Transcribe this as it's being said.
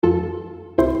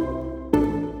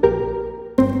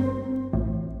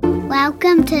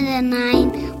Welcome to the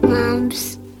Nine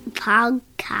Moms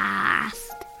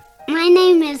podcast. My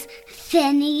name is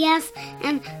Phineas,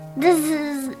 and this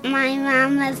is my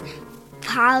mama's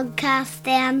podcast,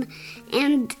 and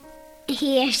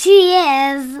here she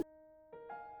is.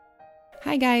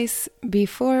 Hi guys,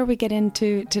 before we get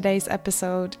into today's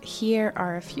episode, here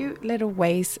are a few little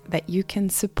ways that you can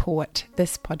support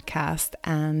this podcast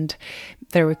and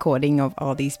the recording of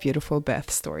all these beautiful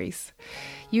birth stories.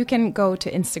 You can go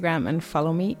to Instagram and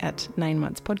follow me at 9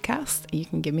 Months Podcast. You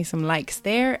can give me some likes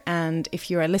there. And if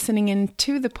you are listening in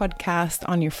to the podcast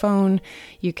on your phone,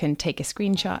 you can take a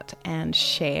screenshot and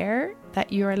share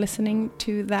that you are listening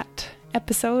to that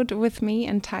episode with me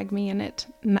and tag me in it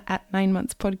at 9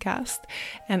 Months Podcast,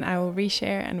 and I will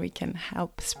reshare and we can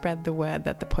help spread the word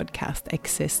that the podcast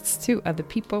exists to other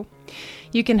people.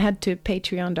 You can head to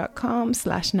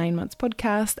patreon.com/9 Months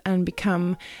Podcast and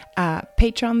become a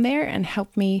patron there and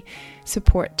help me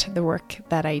support the work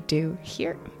that I do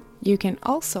here. You can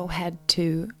also head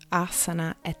to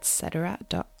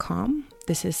asanaetc.com.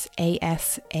 This is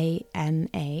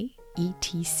ASANA.com,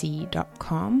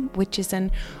 which is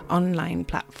an online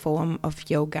platform of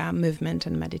yoga, movement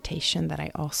and meditation that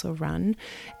I also run.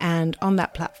 And on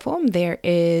that platform there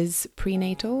is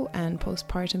prenatal and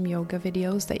postpartum yoga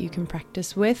videos that you can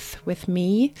practice with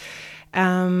me,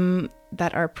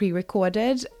 that are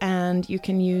pre-recorded, and you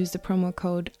can use the promo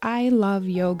code I love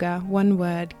yoga, one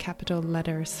word, capital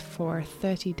letters, for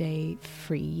 30-day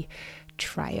free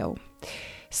trial.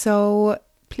 So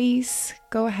please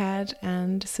go ahead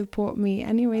and support me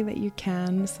any way that you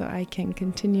can so I can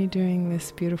continue doing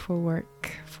this beautiful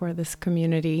work for this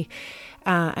community.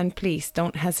 And please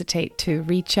don't hesitate to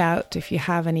reach out if you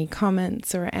have any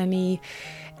comments or any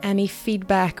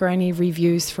feedback or any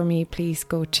reviews for me. Please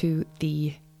go to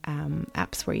the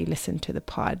apps where you listen to the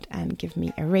pod and give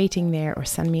me a rating there, or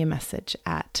send me a message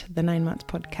at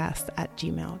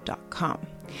the9monthspodcast@gmail.com.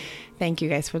 Thank you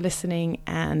guys for listening,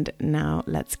 and now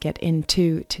let's get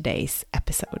into today's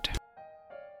episode.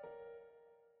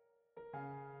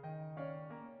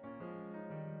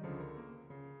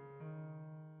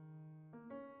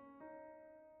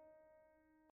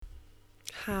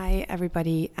 Hi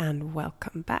everybody, and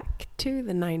welcome back to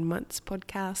the 9 Months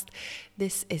Podcast.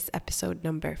 This is episode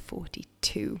number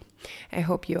 42. I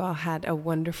hope you all had a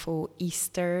wonderful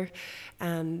Easter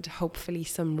and hopefully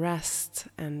some rest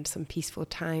and some peaceful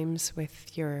times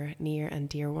with your near and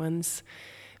dear ones.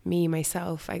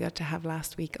 Myself, I got to have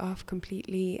last week off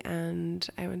completely, and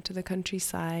I went to the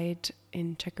countryside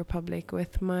in Czech Republic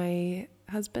with my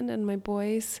husband and my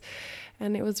boys,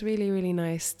 and it was really, really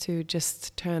nice to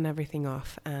just turn everything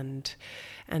off and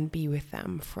be with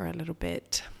them for a little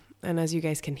bit. And as you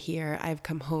guys can hear, I've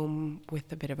come home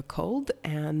with a bit of a cold,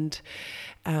 and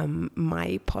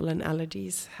my pollen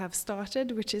allergies have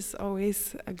started, which is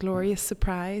always a glorious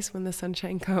surprise when the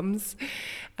sunshine comes.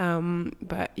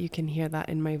 But you can hear that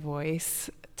in my voice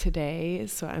today,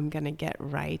 so I'm gonna get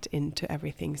right into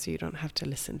everything so you don't have to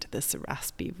listen to this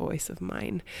raspy voice of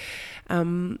mine.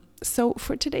 So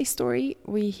for today's story,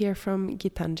 we hear from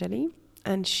Gitanjali.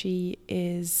 And she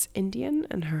is Indian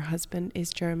and her husband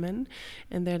is German,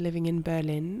 and they're living in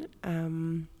Berlin.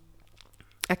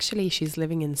 Actually, she's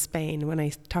living in Spain. When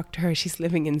I talked to her, she's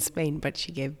living in Spain, but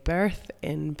she gave birth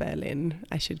in Berlin.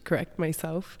 I should correct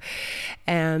myself.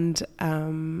 And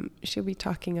she'll be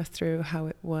talking us through how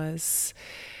it was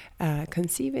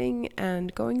conceiving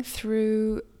and going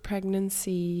through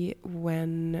pregnancy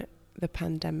when the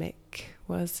pandemic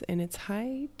was in its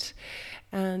height.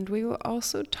 And we will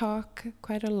also talk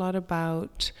quite a lot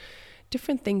about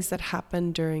different things that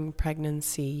happen during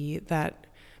pregnancy that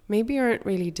maybe aren't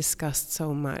really discussed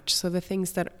so much. So the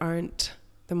things that aren't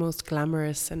the most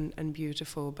glamorous and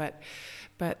beautiful, but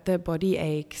the body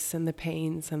aches and the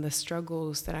pains and the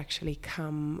struggles that actually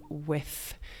come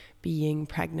with being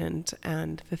pregnant,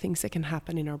 and the things that can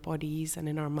happen in our bodies and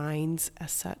in our minds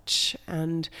as such,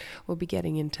 and we'll be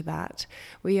getting into that.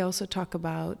 We also talk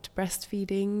about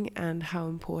breastfeeding and how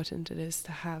important it is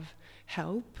to have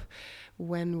help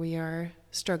when we are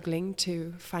struggling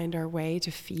to find our way to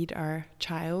feed our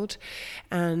child,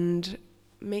 and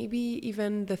maybe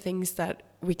even the things that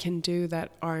we can do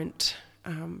that aren't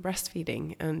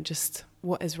breastfeeding, and just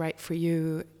what is right for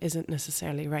you isn't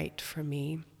necessarily right for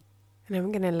me. And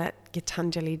I'm going to let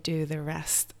Gitanjali do the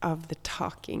rest of the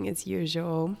talking as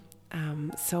usual.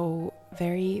 So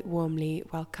very warmly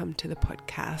welcome to the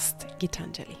podcast,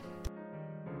 Gitanjali.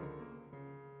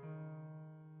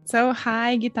 So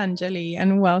hi, Gitanjali,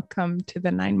 and welcome to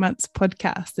the 9 Months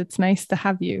Podcast. It's nice to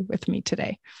have you with me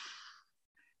today.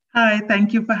 Hi,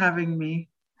 thank you for having me.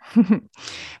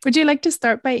 Would you like to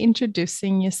start by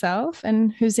introducing yourself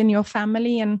and who's in your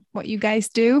family and what you guys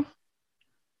do?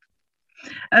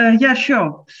 Yeah,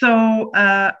 sure. So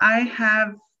I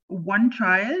have one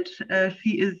child.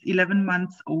 She is 11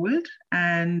 months old,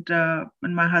 and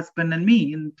my husband and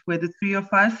me, and we're the three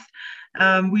of us.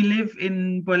 We live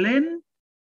in Berlin,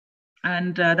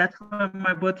 and that's where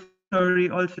my birth story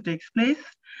also takes place.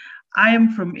 I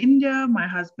am from India. My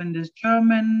husband is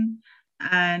German,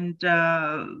 and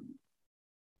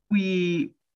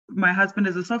my husband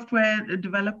is a software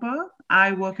developer.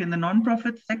 I work in the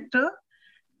nonprofit sector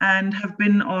and have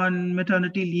been on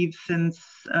maternity leave since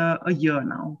a year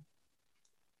now.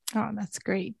 Oh, that's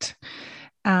great.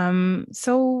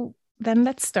 So then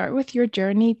let's start with your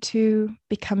journey to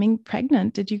becoming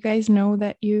pregnant. Did you guys know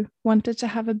that you wanted to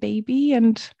have a baby,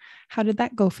 and how did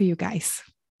that go for you guys?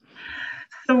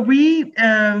 So we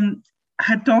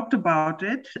had talked about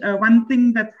it. One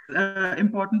thing that's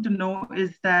important to know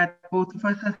is that both of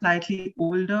us are slightly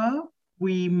older.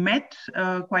 We met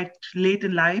quite late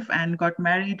in life and got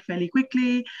married fairly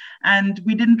quickly, and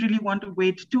we didn't really want to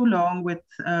wait too long with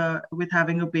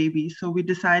having a baby. So we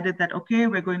decided that, okay,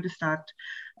 we're going to start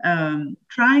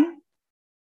trying.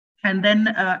 And then,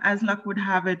 as luck would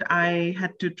have it, I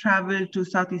had to travel to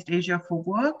Southeast Asia for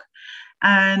work,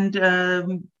 and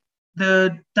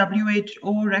the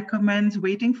WHO recommends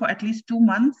waiting for at least 2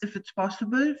 months, if it's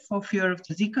possible, for fear of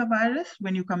the Zika virus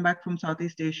when you come back from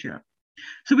Southeast Asia.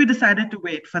 So we decided to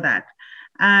wait for that.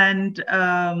 And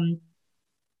then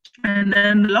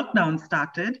the lockdown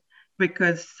started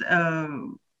because,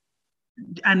 and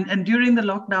during the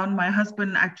lockdown, my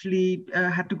husband actually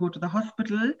had to go to the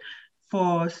hospital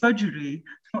for surgery.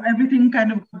 So everything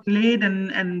kind of delayed,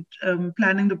 and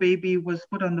planning the baby was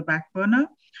put on the back burner.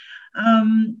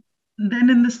 Then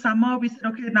in the summer, we said,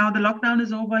 okay, now the lockdown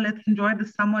is over. Let's enjoy the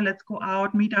summer. Let's go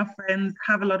out, meet our friends,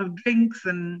 have a lot of drinks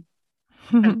and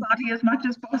party as much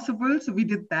as possible. So we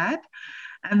did that.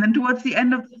 And then towards the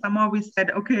end of the summer, we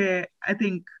said, okay, I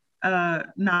think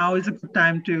now is a good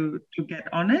time to get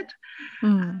on it.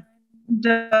 And,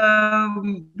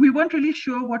 we weren't really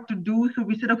sure what to do. So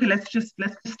we said, okay, let's just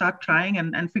start trying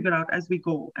and figure out as we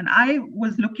go. And I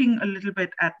was looking a little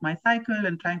bit at my cycle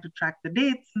and trying to track the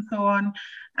dates and so on.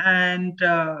 And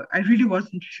I really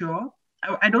wasn't sure.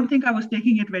 I don't think I was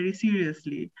taking it very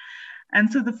seriously.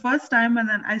 And so the first time, and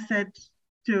then I said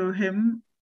to him,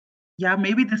 yeah,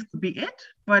 maybe this could be it,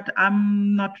 but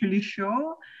I'm not really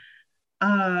sure.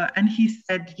 And he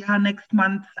said, yeah, next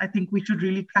month, I think we should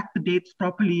really track the dates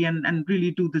properly and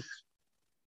really do this.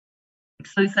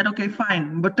 So he said, okay,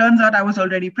 fine. But turns out I was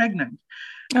already pregnant.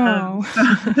 Oh.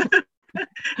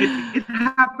 It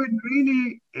happened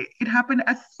it happened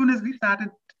as soon as we started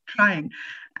trying.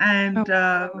 And,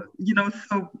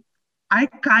 so I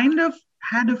kind of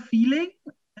had a feeling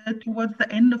towards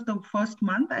the end of the first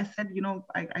month. I said,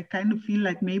 I kind of feel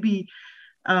like maybe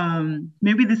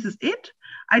this is it.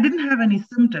 I didn't have any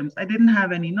symptoms. I didn't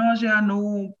have any nausea,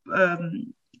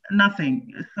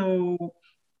 nothing. So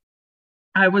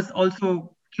I was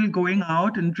also still going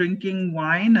out and drinking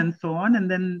wine and so on.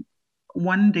 And then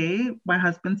one day my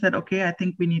husband said, okay, I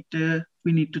think we need to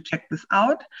check this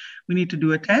out. We need to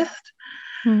do a test.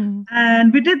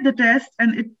 And we did the test,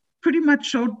 and it pretty much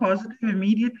showed positive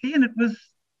immediately. And it was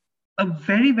a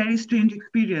very, very strange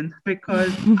experience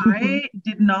because I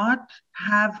did not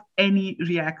have any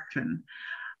reaction.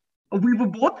 We were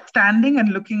both standing and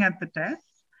looking at the test,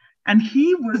 and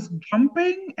he was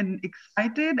jumping and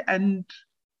excited and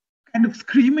kind of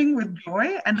screaming with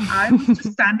joy. And I was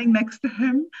just standing next to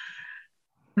him.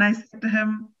 And I said to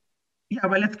him, yeah,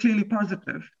 well, it's clearly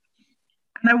positive.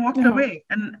 And I walked away.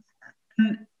 And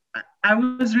I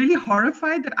was really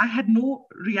horrified that I had no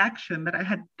reaction, that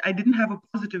I didn't have a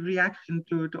positive reaction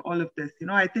to all of this.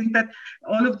 I think that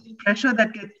all of the pressure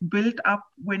that gets built up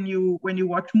when you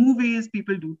watch movies,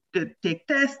 people take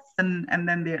tests and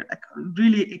then they're like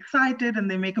really excited and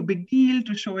they make a big deal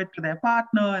to show it to their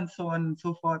partner and so on and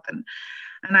so forth. And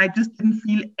I just didn't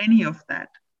feel any of that.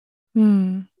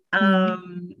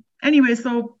 Anyway,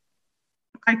 so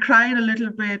I cried a little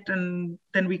bit, and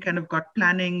then we kind of got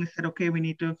planning, said, okay, we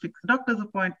need to fix a doctor's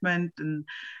appointment and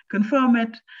confirm it.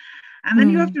 And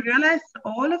then you have to realize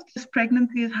all of this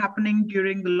pregnancy is happening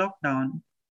during the lockdown.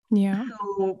 Yeah.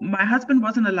 So my husband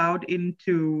wasn't allowed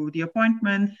into the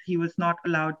appointments. He was not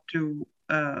allowed to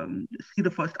see the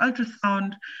first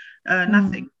ultrasound,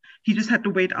 nothing. He just had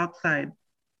to wait outside.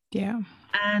 Yeah.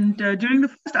 And during the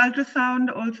first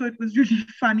ultrasound, also, it was really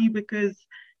funny because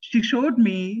she showed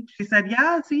me, she said,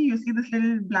 yeah, see, you see this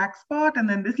little black spot and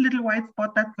then this little white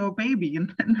spot, that's your baby.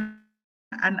 And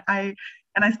I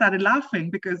started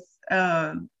laughing because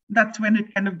that's when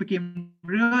it kind of became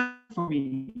real for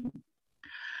me.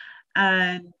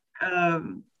 And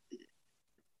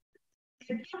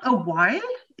it took a while.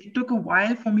 It took a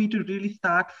while for me to really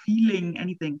start feeling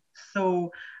anything.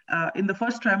 So in the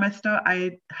first trimester,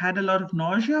 I had a lot of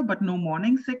nausea, but no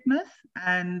morning sickness.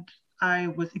 And I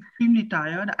was extremely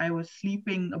tired. I was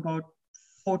sleeping about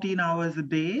 14 hours a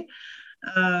day.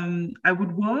 I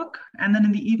would work, and then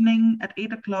in the evening at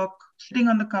 8 o'clock, sitting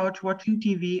on the couch watching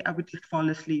TV, I would just fall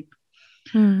asleep.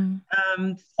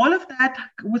 All of that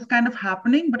was kind of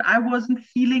happening, but I wasn't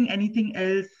feeling anything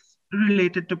else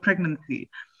related to pregnancy.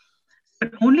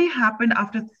 It only happened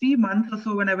after 3 months or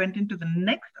so when I went into the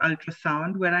next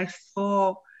ultrasound, where I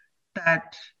saw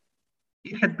that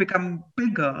it had become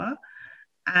bigger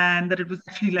and that it was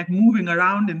actually like moving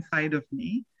around inside of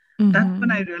me. That's when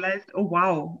I realized, oh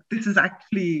wow, this is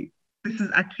actually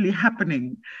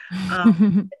happening.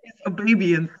 There's a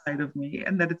baby inside of me,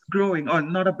 and that it's growing, or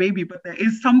not a baby, but there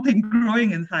is something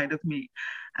growing inside of me.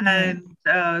 And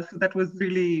so that was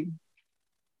really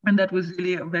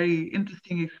a very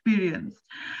interesting experience.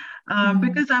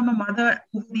 Because I'm a mother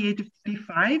over the age of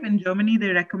 35, in Germany,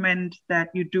 they recommend that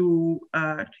you do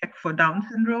check for Down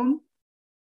syndrome.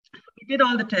 We did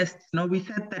all the tests. We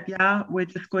said that, yeah,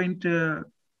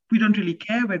 we don't really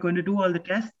care. We're going to do all the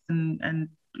tests and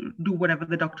do whatever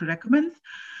the doctor recommends.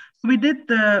 So we did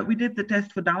the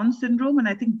test for Down syndrome, and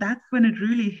I think that's when it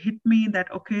really hit me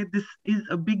that, okay, this is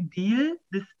a big deal.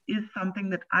 This is something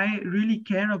that I really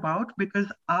care about, because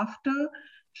after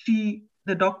the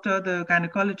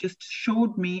gynecologist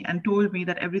showed me and told me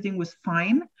that everything was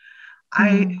fine,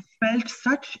 I felt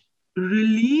such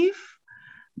relief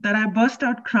that I burst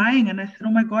out crying, and I said,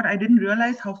 oh my God, I didn't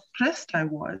realize how stressed I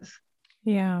was.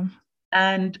 Yeah.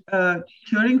 And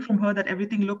hearing from her that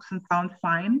everything looks and sounds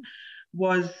fine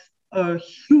was a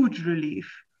huge relief.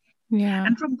 Yeah.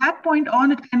 And from that point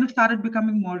on, it kind of started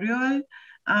becoming more real.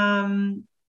 As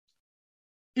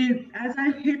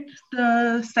I hit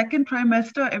the second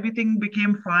trimester, everything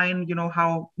became fine. You know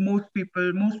how most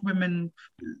women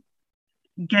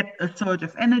get a surge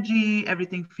of energy,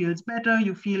 everything feels better,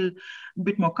 you feel a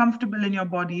bit more comfortable in your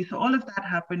body. So all of that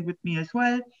happened with me as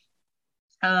well.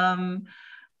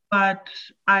 But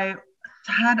I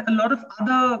had a lot of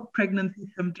other pregnancy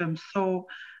symptoms. So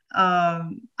I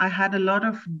had a lot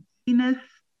of dizziness,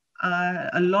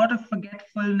 a lot of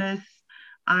forgetfulness.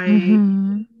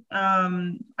 I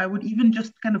would even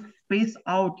just kind of space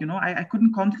out, I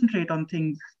couldn't concentrate on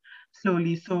things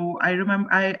slowly. So I remember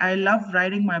I love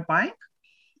riding my bike.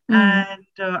 And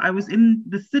I was in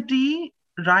the city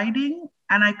riding,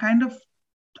 and I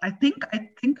think I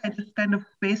just kind of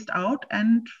spaced out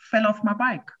and fell off my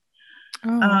bike.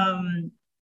 And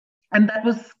that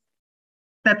was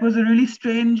a really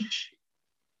strange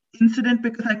incident,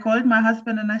 because I called my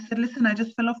husband and I said, listen, I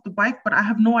just fell off the bike, but I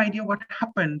have no idea what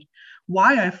happened,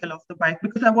 why I fell off the bike,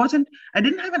 because I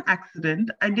didn't have an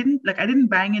accident. I didn't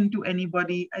bang into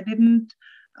anybody. I didn't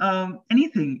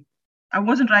anything. I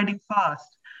wasn't riding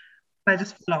fast. I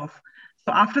just fell off.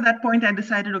 So after that point, I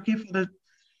decided, okay, for the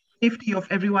safety of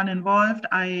everyone involved,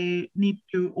 I need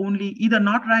to only either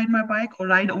not ride my bike or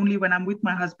ride only when I'm with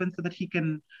my husband, so that he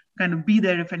can kind of be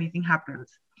there if anything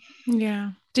happens.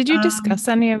 Yeah. Did you discuss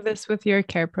any of this with your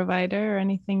care provider or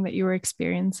anything that you were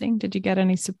experiencing? Did you get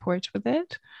any support with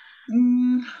it?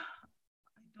 I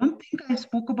don't think I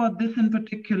spoke about this in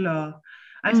particular.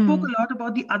 I spoke a lot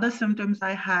about the other symptoms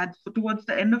I had. So towards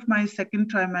the end of my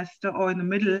second trimester, or in the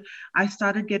middle, I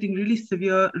started getting really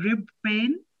severe rib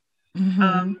pain.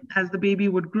 As the baby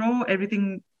would grow,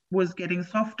 everything was getting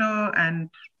softer and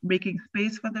making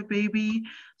space for the baby.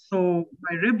 So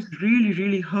my ribs really,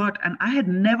 really hurt. And I had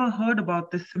never heard about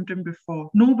this symptom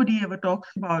before. Nobody ever talks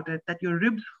about it, that your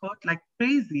ribs hurt like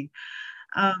crazy.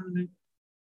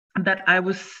 That I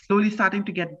was slowly starting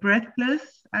to get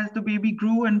breathless as the baby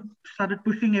grew and started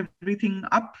pushing everything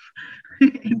up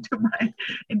into my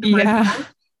throat,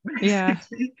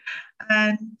 basically.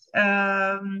 And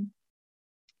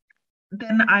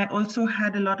then I also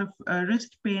had a lot of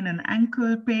wrist pain and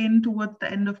ankle pain towards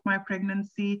the end of my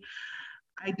pregnancy.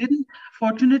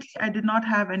 Fortunately, I did not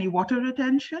have any water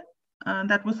retention.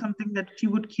 That was something that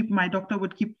my doctor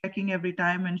would keep checking every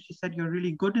time, and she said, you're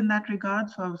really good in that regard.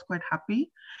 So I was quite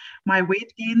happy. My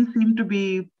weight gain seemed to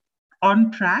be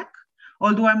on track.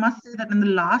 Although I must say that in the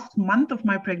last month of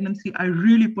my pregnancy, I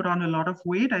really put on a lot of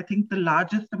weight. I think the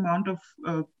largest amount of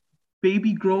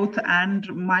baby growth and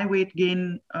my weight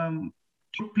gain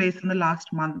took place in the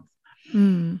last month.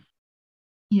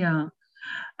 Yeah.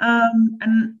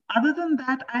 And other than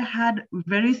that, I had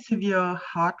very severe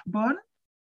heartburn.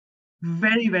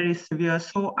 very, very severe.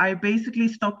 So I basically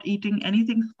stopped eating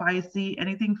anything spicy,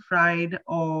 anything fried,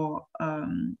 or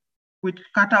which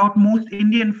cut out most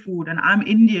Indian food. And I'm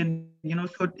Indian,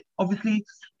 so obviously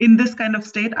in this kind of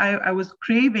state, I was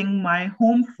craving my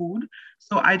home food.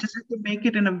 So I just had to make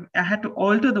it I had to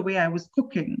alter the way I was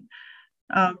cooking.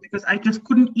 Because I just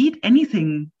couldn't eat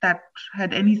anything that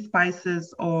had any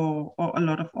spices or a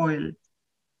lot of oil.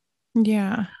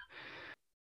 Yeah.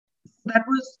 That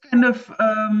was kind of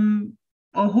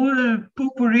a whole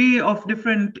potpourri of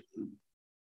different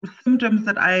symptoms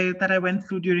that I went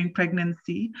through during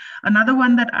pregnancy. Another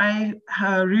one that I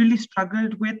really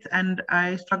struggled with, and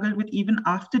I struggled with even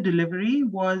after delivery,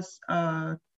 was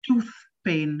tooth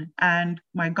pain and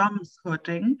my gums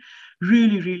hurting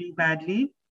really, really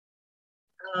badly.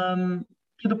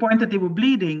 To the point that they were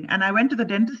bleeding. And I went to the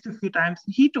dentist a few times,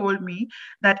 and he told me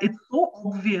that it's so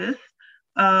obvious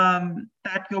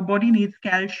that your body needs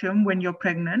calcium when you're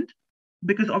pregnant,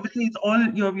 because obviously it's all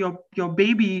your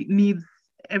baby needs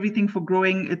everything for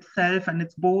growing itself and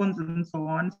its bones and so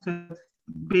on. So it's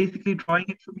basically drawing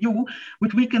it from you,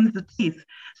 which weakens the teeth.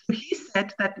 So he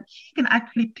said that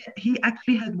he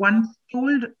actually had once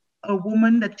told a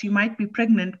woman that she might be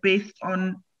pregnant based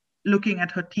on looking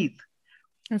at her teeth.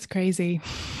 That's crazy.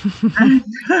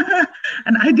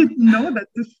 And I didn't know that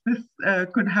this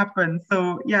could happen.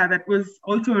 So yeah, that was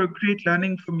also a great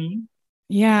learning for me.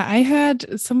 Yeah, I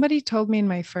had somebody told me in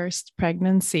my first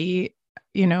pregnancy,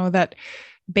 that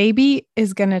baby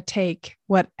is going to take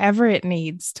whatever it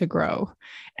needs to grow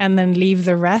and then leave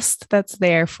the rest that's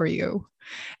there for you.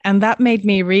 And that made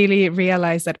me really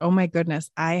realize that, oh my goodness,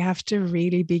 I have to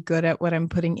really be good at what I'm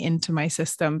putting into my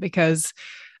system, because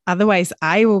otherwise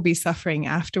I will be suffering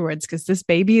afterwards, because this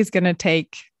baby is going to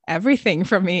take everything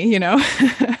from me, Yeah.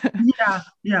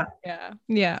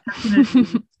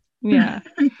 Definitely. Yeah.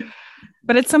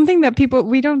 But it's something that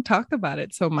we don't talk about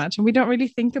it so much, and we don't really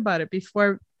think about it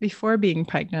before being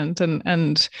pregnant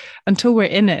and until we're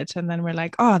in it. And then we're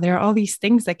like, oh, there are all these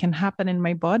things that can happen in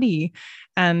my body.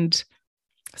 And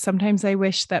sometimes I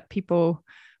wish that people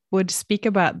would speak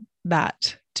about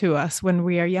that to us when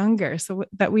we are younger, so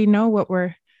that we know what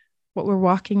we're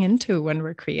walking into when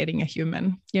we're creating a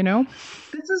human,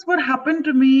 This is what happened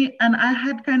to me. And I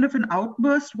had kind of an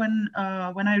outburst when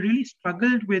I really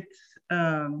struggled with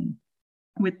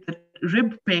the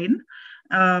rib pain.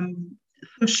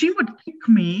 So she would kick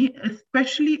me,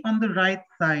 especially on the right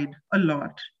side, a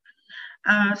lot.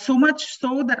 So much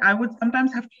so that I would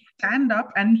sometimes have to stand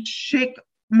up and shake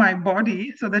my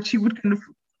body so that she would kind of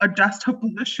adjust her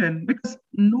position, because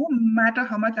no matter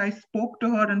how much I spoke to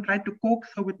her and tried to coax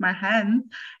her with my hands,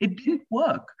 it didn't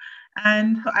work.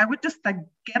 And so I would just like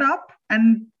get up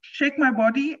and shake my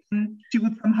body, and she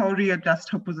would somehow readjust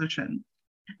her position.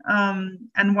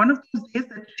 And one of those days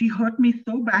that she hurt me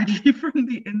so badly from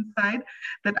the inside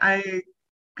that I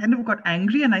kind of got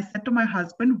angry, and I said to my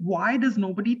husband, why does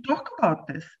nobody talk about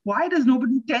this? Why does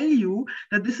nobody tell you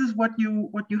that this is what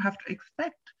you have to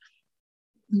expect?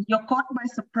 You're caught by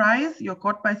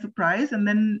surprise, and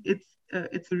then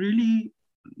it's a really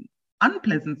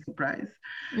unpleasant surprise.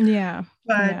 Yeah.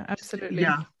 But yeah, absolutely.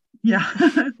 Yeah.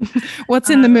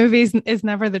 What's in the movies is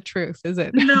never the truth, is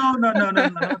it? No, not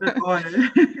at all.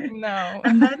 No.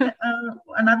 And then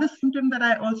another symptom that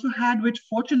I also had, which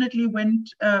fortunately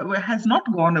has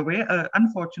not gone away,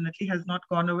 unfortunately has not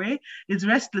gone away, is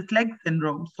restless leg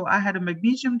syndrome. So I had a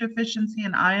magnesium deficiency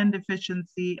and iron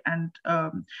deficiency, and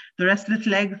the restless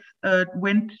legs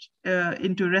went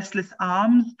into restless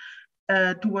arms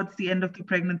towards the end of the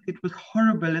pregnancy. It was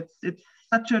horrible. It's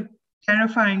such a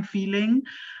terrifying feeling.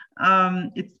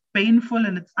 It's painful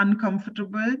and it's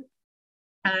uncomfortable.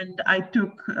 And I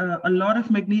took a lot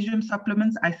of magnesium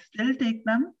supplements. I still take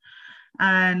them.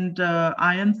 And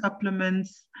iron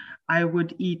supplements. I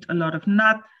would eat a lot of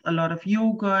nuts, a lot of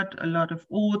yogurt, a lot of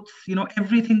oats,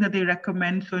 everything that they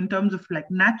recommend. So in terms of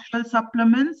like natural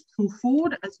supplements through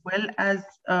food, as well as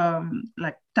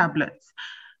like tablets.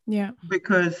 Yeah.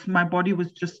 Because my body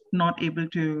was just not able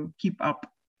to keep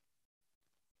up.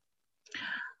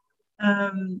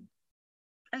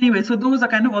 Anyway, so those are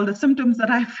kind of all the symptoms that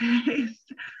I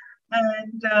faced.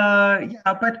 And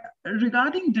but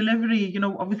regarding delivery,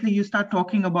 obviously you start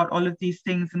talking about all of these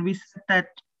things, and we said that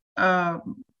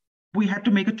we had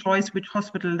to make a choice which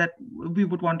hospital that we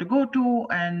would want to go to.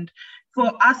 And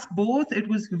for us both, it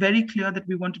was very clear that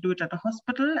we want to do it at a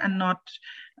hospital and not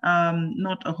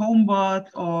a home birth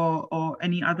or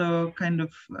any other kind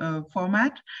of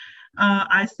format.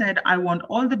 I said, I want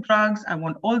all the drugs, I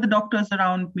want all the doctors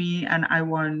around me, and I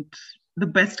want the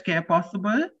best care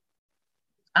possible.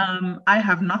 I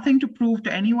have nothing to prove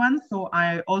to anyone, so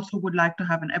I also would like to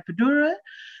have an epidural.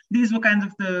 These were kinds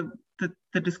of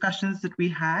the discussions that we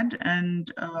had,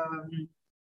 and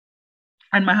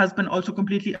my husband also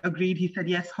completely agreed. He said,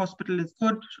 yes, hospital is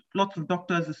good. Lots of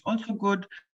doctors is also good.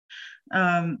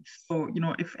 So,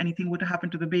 if anything were to happen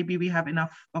to the baby, we have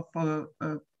enough of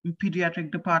a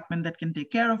pediatric department that can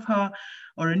take care of her,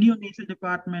 or a neonatal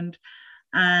department.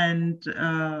 And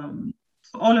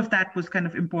so all of that was kind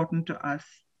of important to us.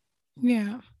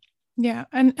 Yeah. Yeah.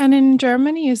 And in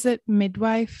Germany, is it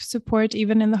midwife support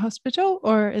even in the hospital,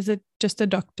 or is it just a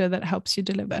doctor that helps you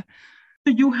deliver?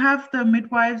 So you have the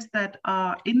midwives that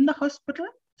are in the hospital.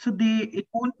 So it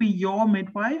won't be your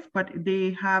midwife, but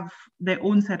they have their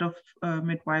own set of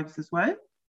midwives as well.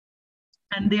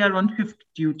 And they are on shift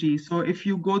duty. So if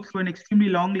you go through an extremely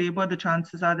long labor, the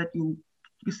chances are that you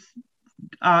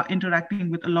are interacting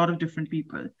with a lot of different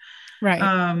people. Right.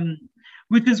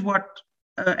 Which is what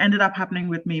ended up happening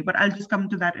with me. But I'll just come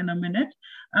to that in a minute.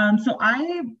 So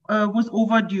I was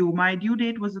overdue. My due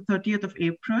date was the 30th of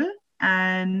April.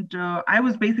 And I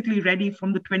was basically ready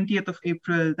from the 20th of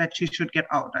April that she should get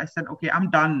out. I said, okay, I'm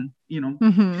done.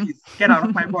 Please get out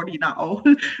of my body now.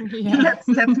 Yeah. Let's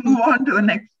move on to the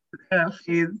next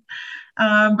phase.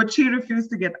 But she refused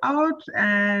to get out.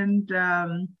 And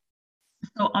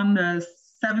so on the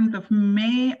 7th of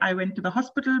May, I went to the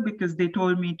hospital because they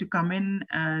told me to come in,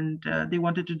 and they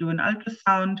wanted to do an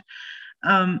ultrasound.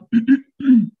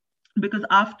 Because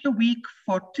after week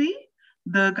 40,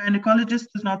 the gynecologist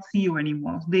does not see you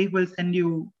anymore. They will send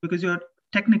you, because you're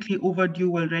technically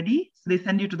overdue already, so they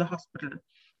send you to the hospital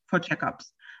for checkups.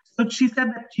 So she said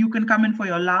that you can come in for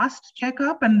your last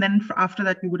checkup, and then after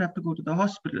that, you would have to go to the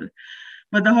hospital.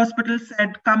 But the hospital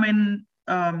said, come in,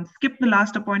 skip the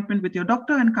last appointment with your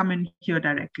doctor and come in here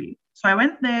directly. So I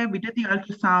went there, we did the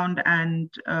ultrasound and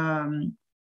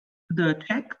the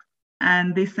check,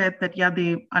 and they said that, yeah,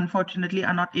 they unfortunately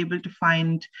are not able to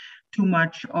find too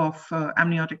much of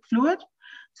amniotic fluid.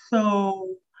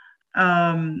 So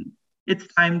it's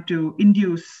time to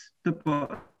induce the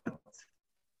birth.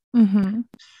 Mm-hmm.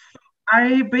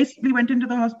 I basically went into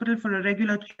the hospital for a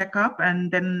regular checkup, and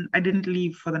then I didn't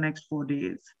leave for the next 4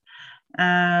 days.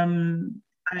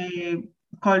 I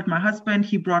called my husband.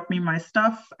 He brought me my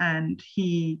stuff, and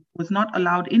he was not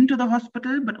allowed into the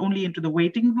hospital, but only into the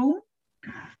waiting room.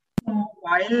 So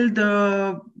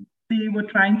while they were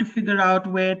trying to figure out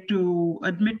where to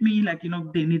admit me,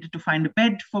 they needed to find a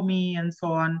bed for me and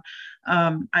so on.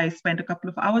 I spent a couple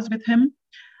of hours with him,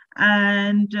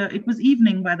 and it was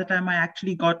evening by the time I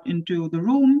actually got into the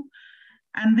room.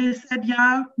 And they said,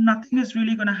 yeah, nothing is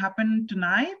really going to happen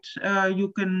tonight.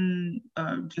 You can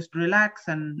just relax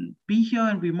and be here,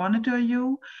 and we monitor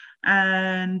you.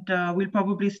 And we'll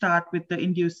probably start with the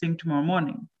inducing tomorrow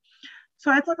morning. So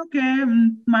I thought, okay,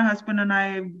 my husband and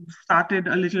I started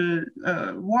a little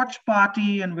watch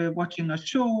party, and we're watching a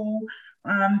show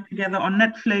together on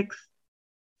Netflix.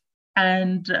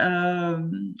 And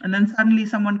then suddenly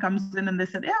someone comes in and they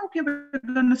said, yeah, okay, we're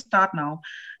going to start now.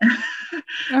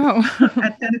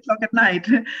 At 10 o'clock at night.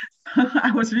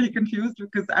 I was really confused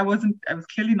because I was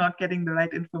clearly not getting the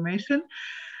right information.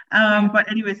 But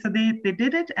anyway, so they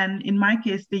did it. And in my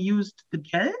case, they used the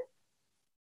gel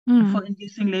for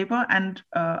inducing labor. And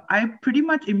I pretty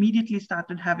much immediately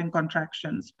started having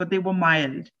contractions, but they were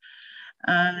mild.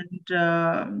 And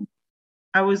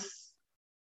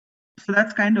so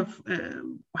that's kind of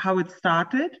how it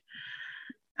started.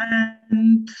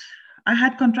 And I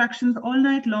had contractions all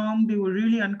night long. They were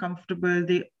really uncomfortable.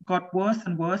 They got worse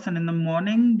and worse. And in the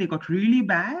morning, they got really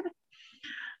bad.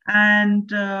 And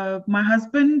my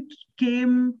husband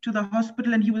came to the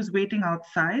hospital, and he was waiting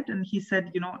outside. And he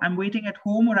said, I'm waiting at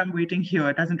home or I'm waiting here.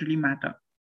 It doesn't really matter.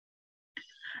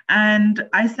 And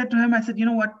I said to him, I said, you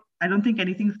know what? I don't think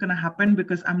anything's going to happen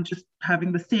because I'm just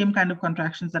having the same kind of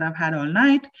contractions that I've had all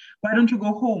night. Why don't you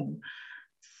go home?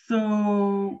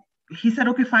 So he said,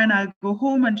 okay, fine, I'll go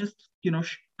home and just,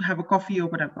 have a coffee or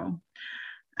whatever.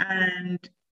 And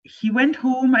he went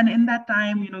home, and in that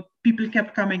time, people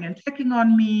kept coming and checking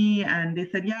on me, and they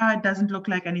said, yeah, it doesn't look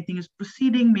like anything is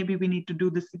proceeding. Maybe we need to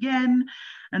do this again,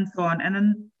 and so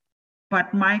on.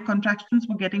 But my contractions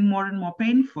were getting more and more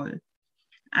painful,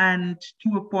 and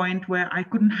to a point where I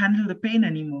couldn't handle the pain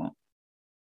anymore.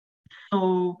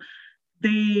 So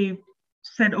they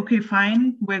said, okay,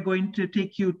 fine, we're going to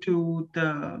take you to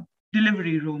the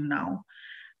delivery room now,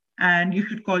 and you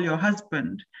should call your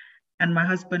husband. And my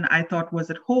husband, I thought, was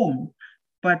at home.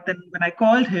 But then when I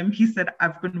called him, he said,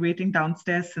 I've been waiting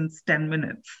downstairs since 10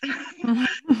 minutes.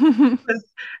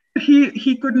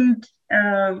 He couldn't,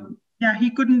 yeah,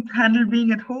 he couldn't handle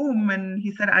being at home, and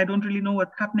he said, I don't really know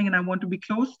what's happening and I want to be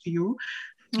close to you.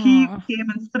 He Oh. came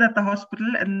and stood at the hospital,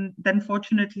 and then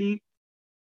fortunately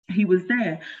he was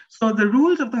there. So the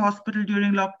rules of the hospital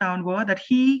during lockdown were that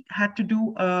he had to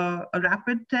do a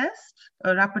rapid test,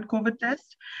 a rapid COVID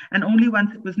test, and only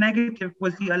once it was negative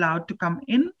was he allowed to come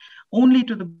in, only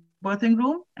to the birthing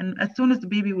room. And as soon as the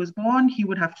baby was born, he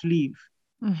would have to leave.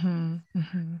 Mm-hmm.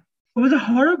 Mm-hmm. It was a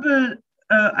horrible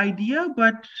idea,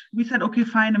 but we said, okay,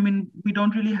 fine. I mean, we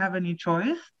don't really have any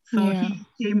choice. So Yeah. he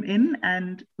came in,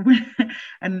 and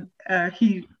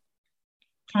he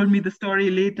told me the story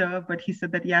later, but he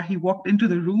said that, yeah, he walked into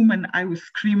the room and I was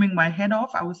screaming my head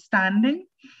off. I was standing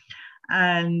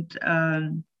and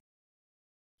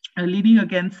leaning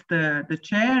against the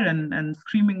chair and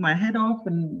screaming my head off.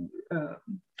 And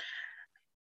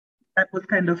that was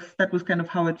kind of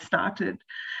how it started.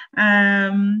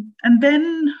 And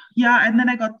then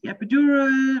I got the epidural.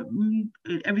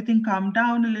 Everything calmed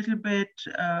down a little bit.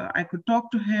 I could talk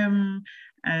to him,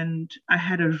 and I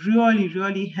had a really,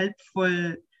 really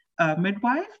helpful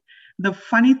midwife. The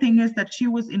funny thing is that she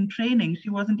was in training. She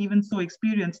wasn't even so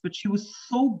experienced, but she was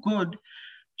so good.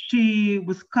 She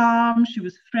was calm. She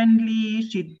was friendly.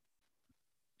 She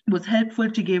was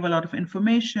helpful. She gave a lot of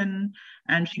information,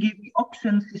 and she gave me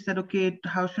options. She said, okay,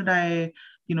 how should I,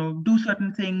 do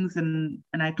certain things? And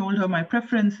I told her my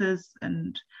preferences.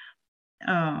 And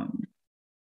so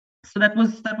that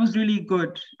was really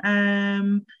good.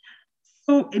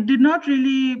 So it did not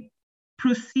really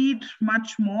proceed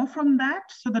much more from that.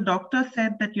 So the doctor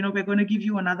said that, we're going to give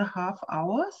you another half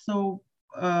hour. So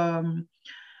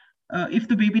if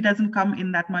the baby doesn't come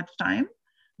in that much time,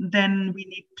 then we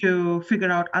need to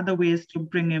figure out other ways to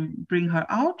bring her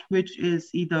out, which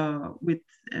is either with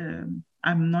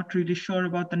I'm not really sure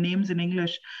about the names in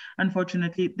English,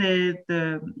 unfortunately,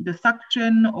 the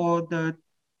suction or the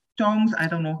tongs, I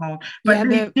don't know how, but yeah,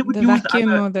 they would the use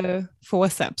vacuum other, or the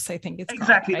forceps, I think it's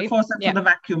exactly, called, the right? forceps Yeah. or the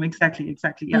vacuum, exactly,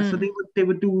 yeah. So they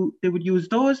would use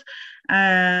those,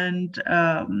 and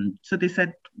so they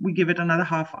said we give it another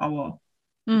half hour.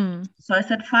 So I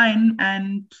said fine,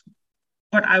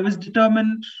 but I was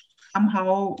determined.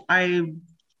 Somehow I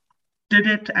did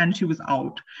it, and she was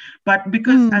out. But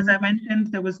because, as I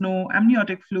mentioned, there was no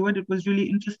amniotic fluid, it was really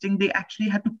interesting. They actually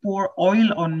had to pour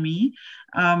oil on me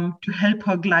to help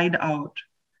her glide out.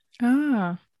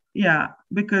 Ah. Yeah,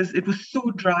 because it was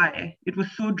so dry. It was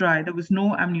so dry. There was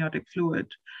no amniotic fluid.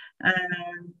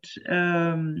 And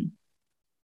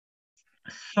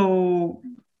so,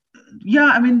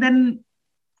 yeah, I mean, then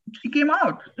she came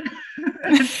out.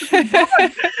 And she was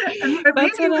born, and my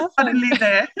That's baby what was happened. suddenly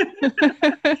there.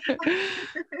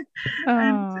 And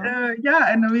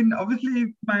Oh. and I mean,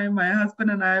 obviously, my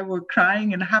husband and I were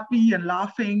crying and happy and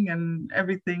laughing and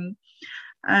everything.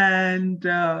 And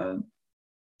two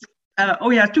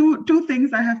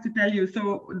things I have to tell you.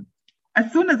 So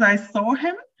as soon as I saw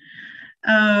him,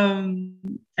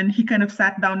 and he kind of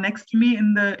sat down next to me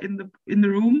in the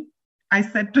room, I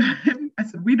said to him, I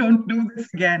said, we don't do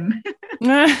this again.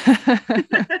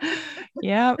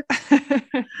 Yeah.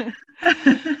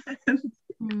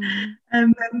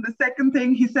 And then the second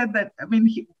thing he said that, I mean,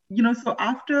 so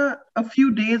after a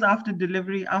few days after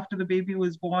delivery, after the baby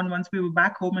was born, once we were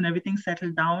back home and everything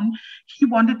settled down, he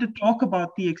wanted to talk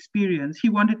about the experience. He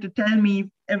wanted to tell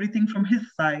me everything from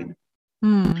his side,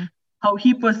 how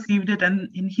he perceived it. And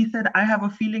he said, I have a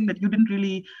feeling that you didn't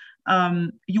really,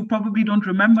 you probably don't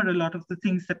remember a lot of the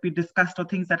things that we discussed or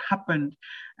things that happened.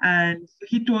 And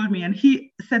he told me, and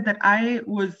he said that I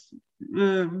was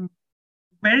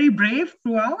very brave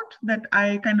throughout, that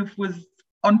I kind of was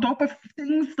on top of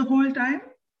things the whole time.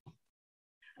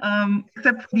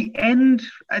 Except for the end,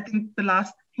 I think the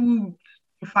last 2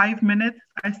 to 5 minutes,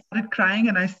 I started crying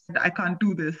and I said, I can't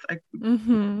do this.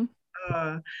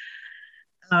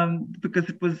 Because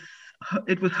it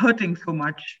was hurting so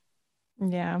much.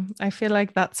 Yeah, I feel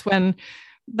like that's when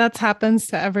that happens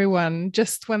to everyone,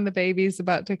 just when the baby's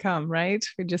about to come, right?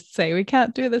 We just say we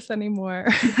can't do this anymore.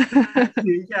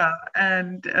 Exactly, yeah.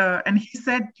 And he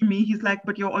said to me, he's like,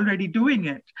 but you're already doing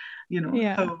it,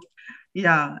 Yeah. So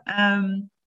yeah.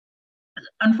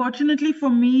 Unfortunately for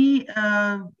me,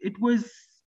 it was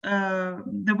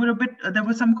there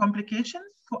were some complications.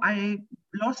 So I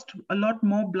lost a lot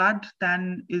more blood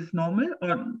than is normal,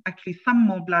 or actually some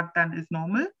more blood than is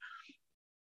normal.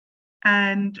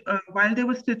 And while they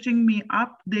were stitching me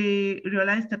up, they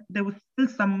realized that there was still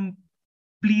some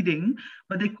bleeding,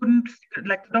 but they couldn't,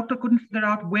 like the doctor couldn't figure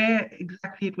out where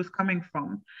exactly it was coming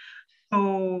from.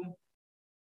 So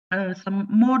some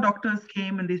more doctors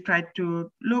came and they tried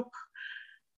to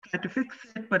fix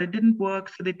it, but it didn't work.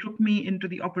 So they took me into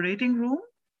the operating room.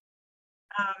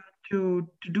 to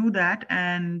do that,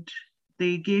 and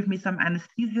they gave me some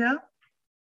anesthesia.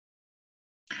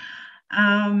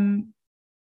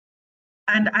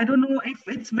 And I don't know if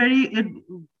it's very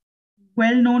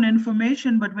well-known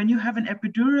information, but when you have an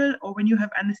epidural or when you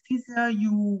have anesthesia,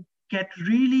 you get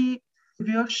really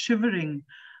severe shivering.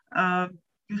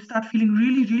 You start feeling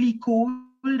really, really cold,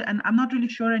 and I'm not really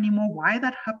sure anymore why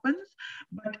that happens,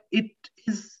 but it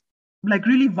is like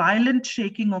really violent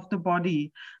shaking of the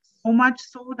body. So much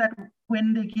so that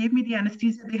when they gave me the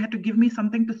anesthesia, they had to give me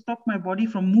something to stop my body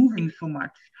from moving so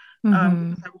much,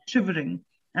 because I was shivering.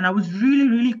 And I was really,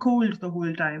 really cold the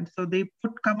whole time. So they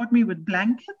covered me with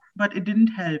blankets, but it didn't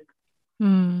help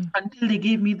until they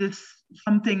gave me this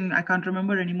something, I can't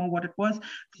remember anymore what it was,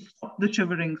 to stop the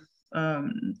shivering.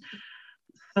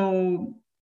 So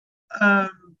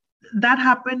that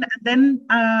happened. And then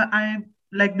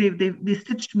they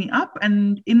stitched me up.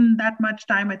 And in that much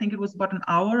time, I think it was about an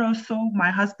hour or so,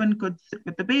 my husband could sit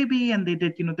with the baby, and they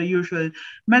did, the usual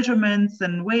measurements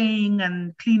and weighing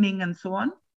and cleaning and so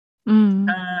on.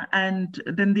 And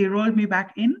then they rolled me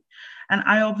back in, and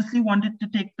I obviously wanted to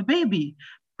take the baby,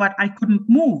 but I couldn't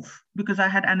move because I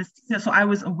had anesthesia. So I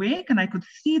was awake and I could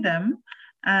see them,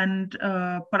 and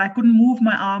but I couldn't move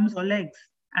my arms or legs,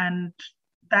 and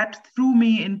that threw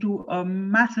me into a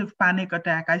massive panic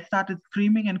attack. I started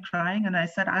screaming and crying, and I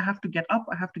said, I have to get up,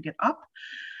 I have to get up.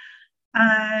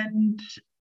 And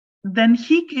then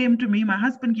he came to me, my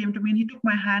husband came to me, and he took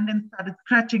my hand and started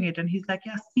scratching it. And he's like,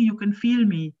 yeah, see, you can feel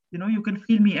me, you can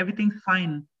feel me, everything's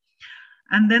fine.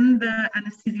 And then the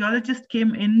anesthesiologist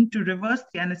came in to reverse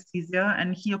the anesthesia,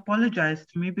 and he apologized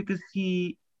to me because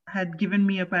he had given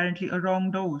me apparently a wrong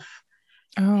dose.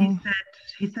 Oh.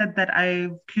 He said that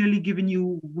I've clearly given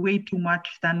you way too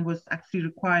much than was actually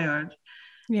required.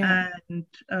 Yeah. And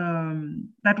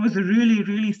that was a really,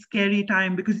 really scary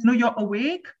time because, you're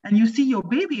awake and you see your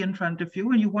baby in front of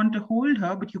you and you want to hold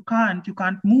her, but you can't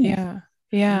move. Yeah.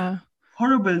 Yeah. It's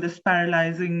horrible, this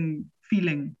paralyzing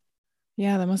feeling.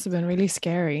 Yeah, that must have been really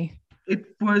scary. It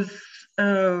was,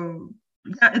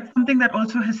 it's something that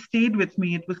also has stayed with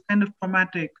me. It was kind of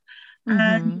traumatic.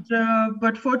 And,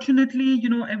 but fortunately,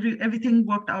 everything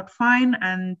worked out fine.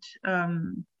 And,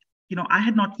 I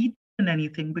had not eaten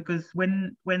anything because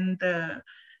when the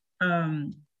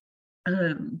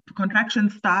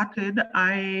contractions started,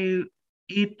 I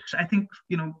ate, I think,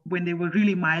 when they were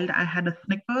really mild, I had a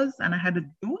Snickers and I had a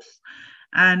juice,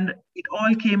 and it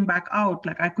all came back out.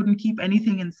 Like I couldn't keep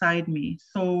anything inside me.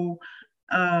 So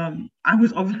I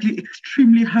was obviously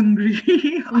extremely hungry.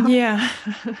 Yeah.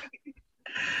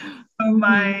 So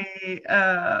my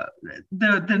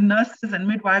the nurses and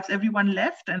midwives, everyone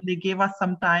left, and they gave us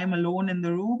some time alone in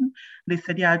the room. They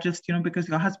said, yeah, just because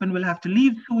your husband will have to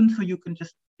leave soon, so you can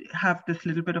just have this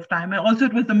little bit of time. And also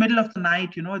it was the middle of the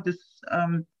night, this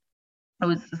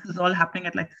is all happening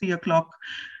at like 3:00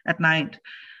 at night.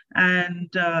 And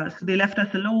so they left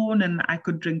us alone, and I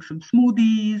could drink some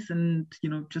smoothies, and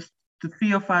just the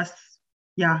three of us.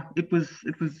 Yeah, it was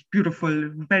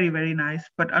beautiful, very, very nice.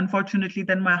 But unfortunately,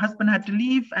 then my husband had to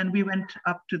leave, and we went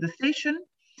up to the station,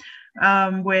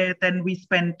 where then we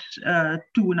spent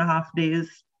 2.5 days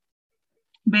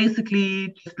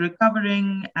basically just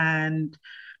recovering and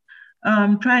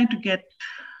trying to get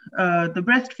the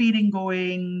breastfeeding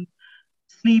going,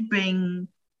 sleeping,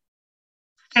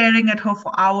 staring at her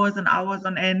for hours and hours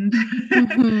on end,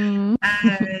 and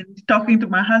talking to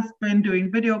my husband, doing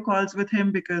video calls with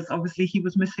him because obviously he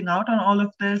was missing out on all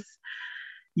of this.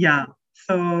 Yeah,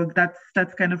 so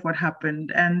that's kind of what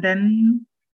happened. And then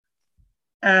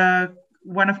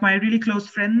one of my really close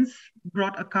friends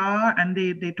brought a car, and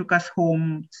they took us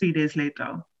home 3 days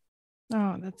later.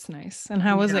 Oh, that's nice. And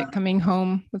how was it coming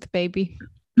home with the baby?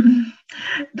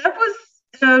 That was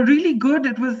really good.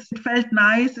 It felt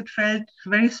nice. It felt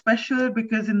very special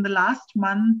because in the last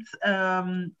month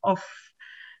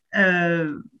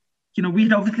we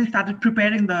had obviously started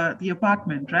preparing the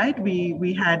apartment, right?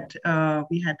 We had a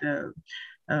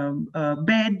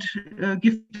bed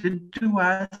gifted to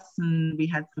us, and we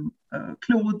had some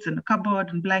clothes and a cupboard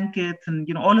and blankets and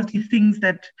all of these things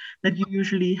that you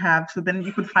usually have. So then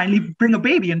you could finally bring a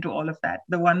baby into all of that,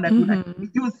 the one that would actually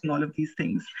be using all of these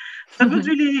things. So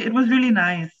it was really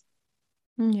nice.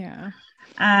 Yeah.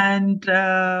 And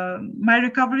my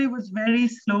recovery was very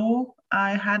slow.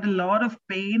 I had a lot of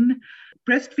pain.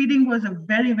 Breastfeeding was a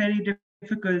very, very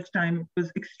difficult time. It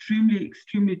was extremely,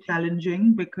 extremely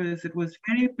challenging because it was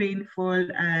very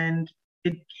painful and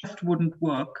it just wouldn't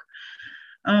work.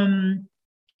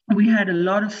 We had a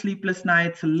lot of sleepless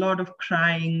nights, a lot of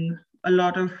crying, a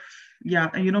lot of,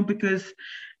 because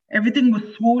everything was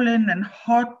swollen and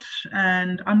hot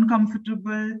and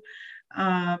uncomfortable.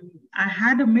 I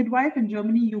had a midwife in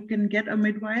Germany. You can get a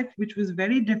midwife, which was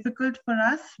very difficult for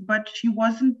us, but she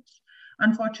wasn't,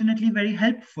 unfortunately, very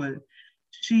helpful.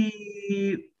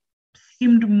 She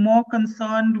seemed more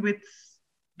concerned with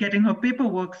getting her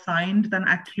paperwork signed than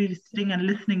actually sitting and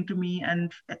listening to me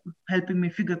and helping me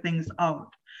figure things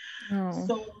out. Oh.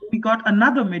 So we got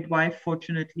another midwife,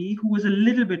 fortunately, who was a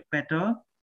little bit better,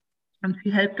 and she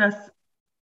helped us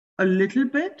a little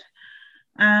bit.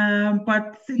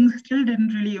 But things still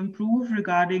didn't really improve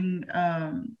regarding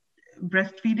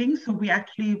breastfeeding. So we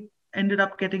actually ended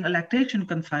up getting a lactation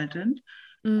consultant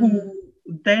who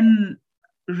then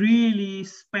really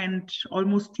spent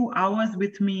almost 2 hours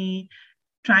with me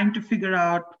trying to figure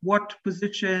out what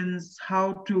positions,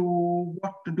 what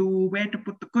to do, where to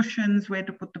put the cushions, where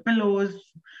to put the pillows,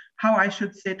 how I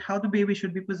should sit, how the baby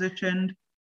should be positioned,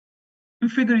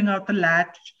 figuring out the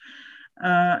latch,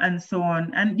 and so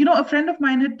on. And, a friend of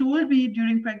mine had told me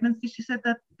during pregnancy, she said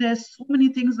that there's so many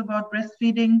things about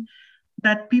breastfeeding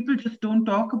that people just don't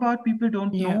talk about, people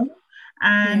don't know,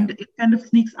 and it kind of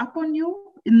sneaks up on you.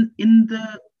 In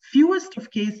the fewest of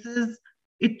cases,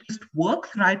 it just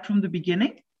works right from the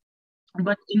beginning.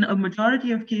 But in a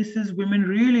majority of cases, women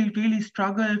really, really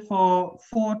struggle for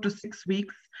 4 to 6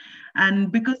 weeks.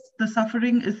 And because the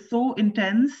suffering is so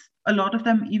intense, a lot of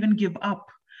them even give up.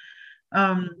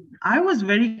 I was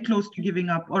very close to giving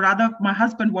up, or rather, my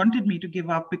husband wanted me to give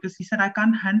up because he said, I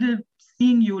can't handle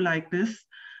seeing you like this.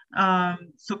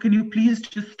 So can you please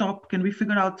just stop? Can we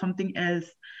figure out something else?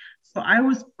 So I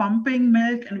was pumping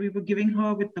milk and we were giving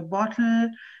her with the bottle,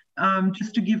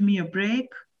 just to give me a break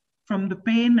from the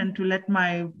pain and to let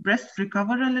my breasts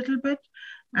recover a little bit.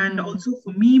 And also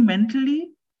for me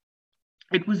mentally,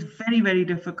 it was very, very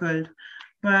difficult.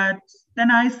 But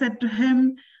then I said to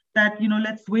him that,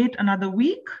 let's wait another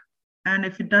week. And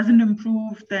if it doesn't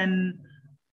improve, then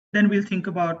we'll think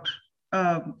about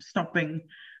stopping.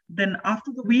 Then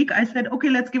after the week, I said, okay,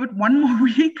 let's give it one more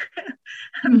week.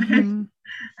 and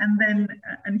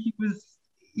he was,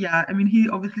 he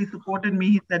obviously supported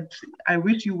me. He said, I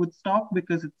wish you would stop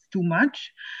because it's too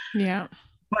much. Yeah.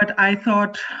 But I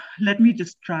thought, let me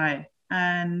just try.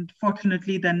 And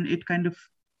fortunately, then it kind of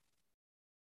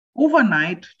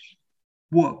overnight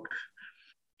worked.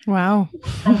 Wow.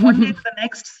 From one day to the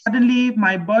next, suddenly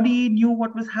my body knew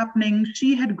what was happening.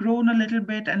 She had grown a little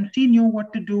bit and she knew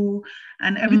what to do.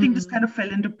 And everything just kind of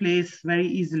fell into place very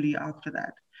easily after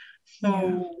that.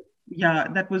 So,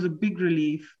 that was a big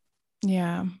relief.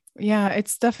 Yeah. Yeah.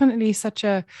 It's definitely such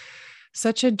a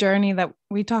journey that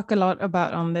we talk a lot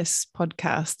about on this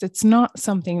podcast. It's not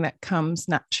something that comes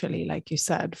naturally, like you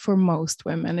said, for most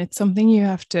women. It's something you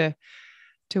have to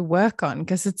work on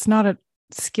because it's not a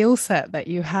skill set that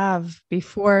you have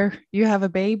before you have a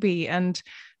baby. And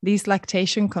these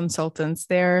lactation consultants,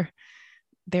 they're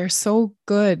so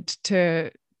good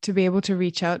to be able to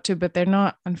reach out to, but they're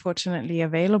not unfortunately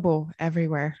available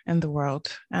everywhere in the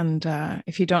world. And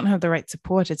if you don't have the right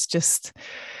support, it's just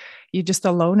you're just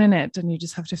alone in it and you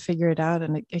just have to figure it out.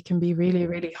 And it can be really,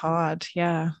 really hard.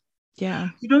 Yeah. Yeah.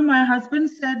 My husband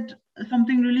said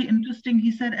something really interesting.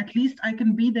 He said, at least I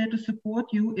can be there to support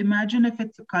you. Imagine if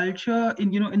it's a culture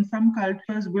in some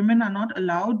cultures, women are not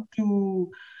allowed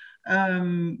to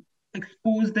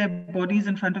expose their bodies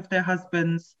in front of their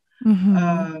husbands.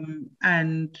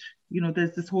 And,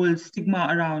 there's this whole stigma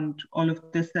around all of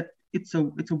this, that it's a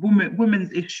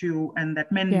women's issue and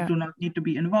that men do not need to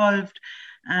be involved.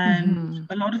 And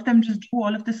a lot of them just do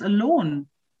all of this alone.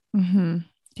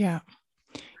 Yeah.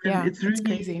 And it's really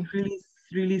crazy. Really,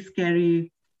 really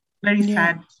scary, very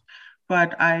sad.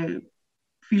 But I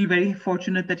feel very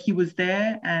fortunate that he was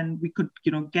there and we could,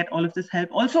 get all of this help.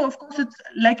 Also, of course, it's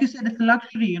like you said, it's a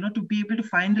luxury, to be able to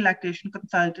find a lactation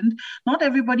consultant. Not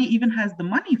everybody even has the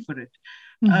money for it,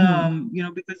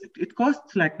 because it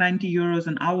costs like 90 euros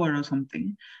an hour or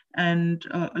something. And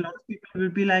a lot of people will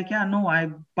be like, yeah, no, I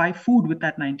buy food with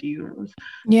that 90 euros.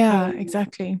 Yeah,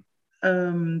 exactly.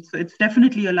 So it's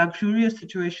definitely a luxurious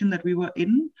situation that we were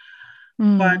in,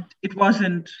 but it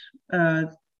wasn't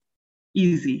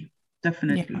easy,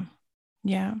 definitely.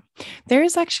 Yeah. There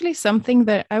is actually something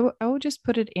that I will just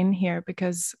put it in here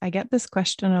because I get this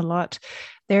question a lot.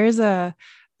 There is a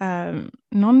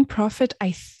non-profit,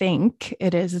 I think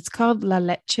it is. It's called La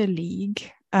Leche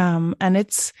League, and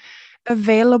it's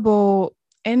available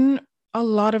in a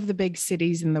lot of the big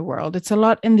cities in the world. It's a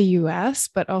lot in the US,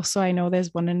 but also I know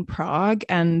there's one in Prague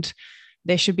and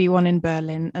there should be one in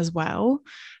Berlin as well.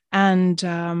 And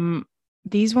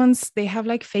these ones, they have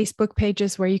like Facebook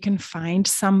pages where you can find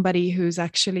somebody who's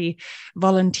actually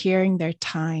volunteering their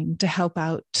time to help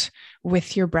out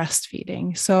with your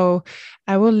breastfeeding. So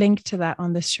I will link to that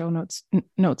on this show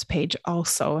notes page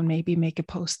also, and maybe make a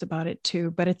post about it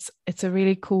too. But it's a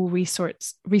really cool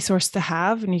resource to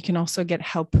have, and you can also get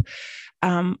help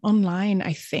online,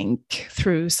 I think,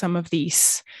 through some of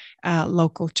these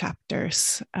local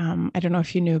chapters. I don't know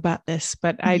if you knew about this,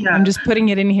 but I'm just putting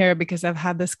it in here because I've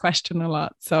had this question a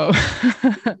lot. So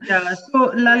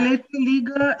so La Leche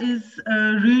Liga is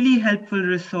a really helpful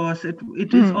resource.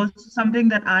 It is also something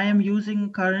that I am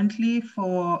using currently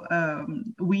for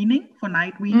weaning, for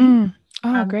night weaning.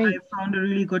 Great. I found a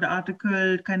really good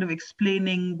article kind of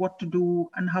explaining what to do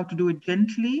and how to do it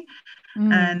gently.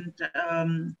 And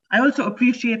I also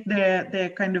appreciate their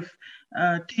kind of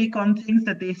take on things,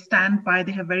 that they stand by.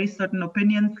 They have very certain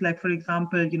opinions, like, for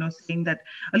example, saying that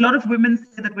a lot of women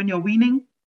say that when you're weaning,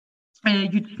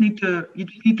 you just need to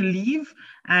leave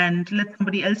and let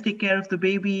somebody else take care of the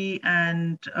baby,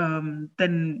 and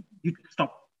then you can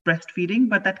stop breastfeeding.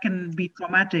 But that can be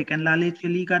traumatic, and La Leche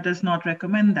Liga does not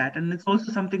recommend that. And it's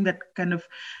also something that kind of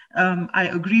I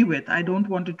agree with. I don't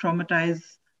want to traumatize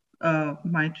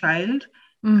my child,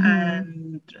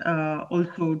 and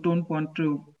also don't want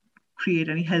to create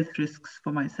any health risks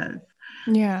for myself.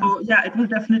 So it was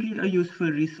definitely a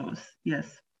useful resource.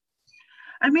 Yes.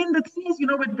 I mean, the thing is,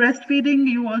 with breastfeeding,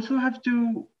 you also have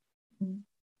to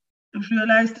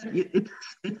realize that it's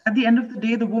at the end of the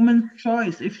day the woman's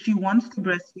choice. If she wants to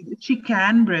breastfeed, if she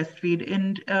can breastfeed,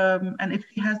 and if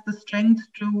she has the strength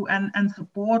to and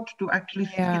support to actually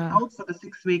stick it out for the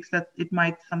 6 weeks that it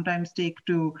might sometimes take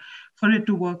for it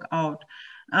to work out.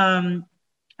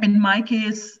 In my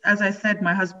case, as I said,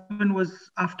 my husband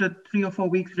was, after 3 or 4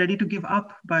 weeks, ready to give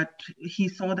up, but he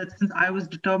saw that since I was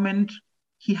determined,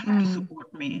 he had to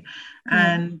support me,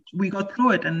 and we got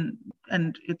through it, and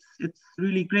it's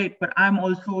really great. But I'm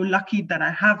also lucky that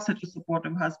I have such a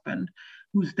supportive husband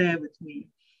who's there with me.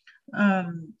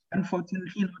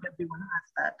 Unfortunately, not everyone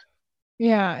has that.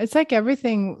 Yeah, it's like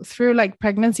everything through like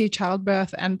pregnancy,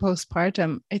 childbirth, and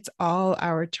postpartum, it's all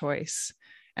our choice.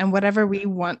 And whatever we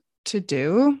want to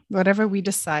do, whatever we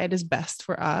decide is best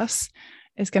for us,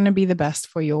 is going to be the best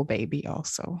for your baby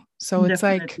also. So it's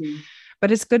Definitely. like,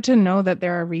 but it's good to know that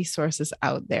there are resources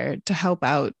out there to help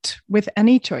out with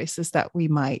any choices that we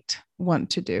might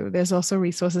want to do. There's also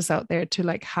resources out there to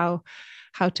like how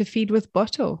to feed with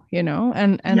bottle,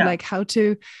 and like how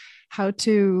to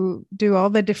do all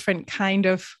the different kind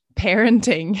of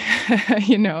parenting,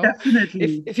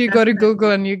 Definitely. If you go to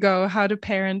Google and you go how to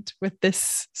parent with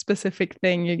this specific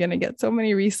thing, you're going to get so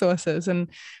many resources, and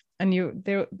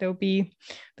there'll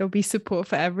be support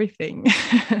for everything.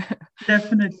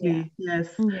 Definitely. Yes.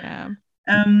 Yeah.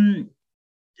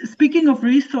 Speaking of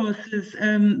resources,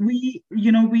 we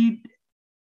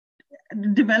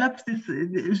developed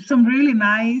some really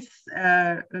nice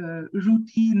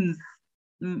routines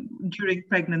during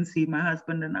pregnancy, my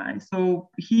husband and I. So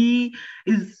he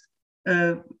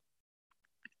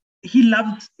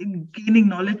loves gaining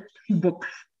knowledge through books.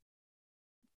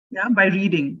 By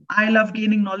reading. I love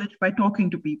gaining knowledge by talking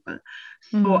to people.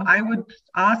 So I would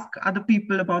ask other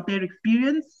people about their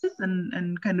experiences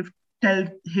and kind of tell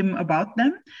him about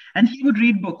them. And he would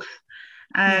read books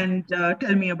and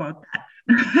tell me about that.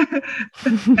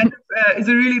 It's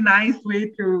a really nice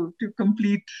way to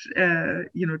complete, to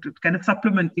kind of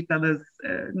supplement each other's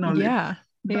knowledge. Yeah.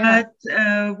 But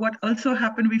what also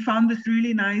happened, we found this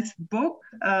really nice book.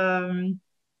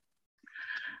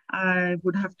 I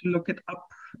would have to look it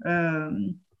up.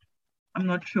 I'm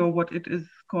not sure what it is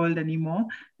called anymore.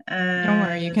 Don't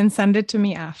worry, you can send it to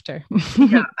me after.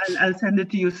 I'll send it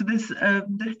to you. So there's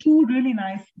three really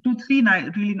nice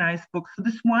books. So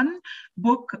this one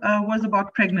book was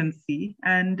about pregnancy,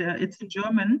 and it's a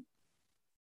German.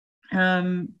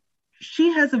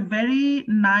 She has a very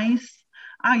nice,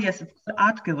 it's called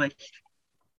Artgerecht.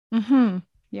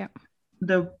 Yeah.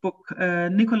 The book,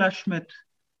 Nicola Schmidt.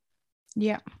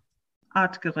 Yeah.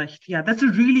 Artgerecht. Yeah, that's a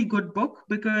really good book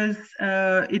because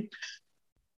it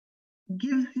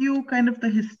gives you kind of the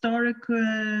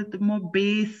historical, the more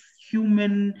base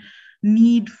human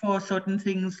need for certain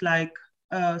things like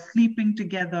sleeping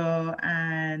together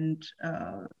and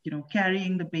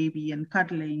carrying the baby and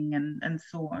cuddling and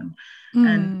so on.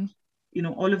 And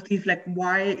all of these, like,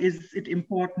 why is it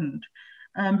important?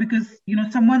 Because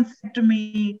someone said to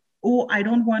me, oh, I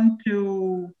don't want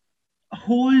to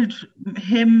hold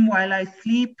him while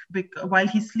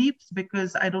he sleeps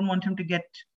because I don't want him to get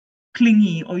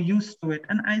clingy or used to it.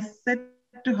 And I said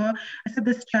to her,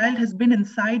 this child has been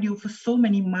inside you for so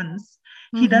many months.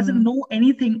 He doesn't know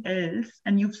anything else.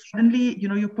 And you've suddenly,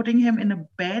 you're putting him in a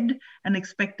bed and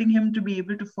expecting him to be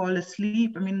able to fall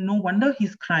asleep. I mean, no wonder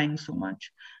he's crying so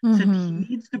much. So he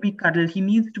needs to be cuddled. He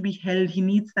needs to be held. He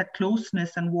needs that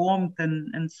closeness and warmth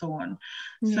and so on.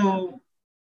 Yeah. So,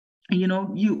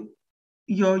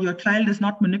 your child is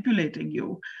not manipulating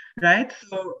you, right?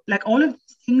 So like all of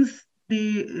these things,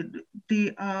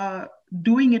 they are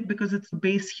doing it because it's a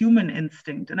base human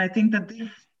instinct. And I think that this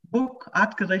book,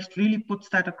 Artgerecht, really puts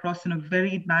that across in a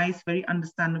very nice, very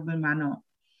understandable manner.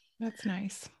 That's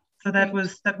nice. So that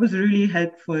was really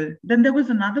helpful. Then there was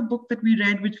another book that we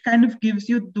read, which kind of gives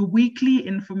you the weekly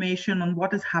information on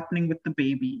what is happening with the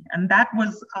baby. And that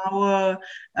was our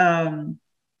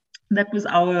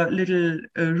little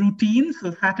routine.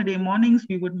 So Saturday mornings,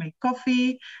 we would make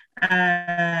coffee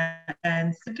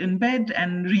and sit in bed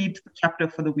and read the chapter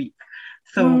for the week.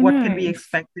 So what can we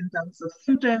expect in terms of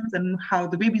symptoms and how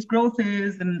the baby's growth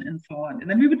is and so on. And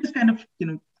then we would just kind of,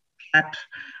 chat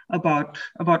about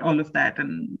all of that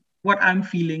and what I'm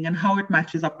feeling and how it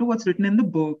matches up to what's written in the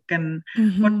book and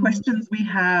what questions we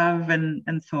have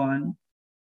and so on.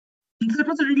 So it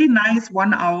was a really nice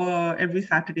 1 hour every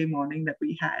Saturday morning that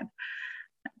we had.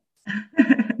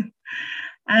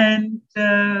 And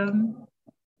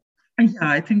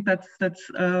I think that's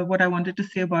what I wanted to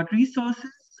say about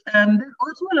resources. There's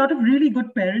also a lot of really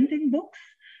good parenting books.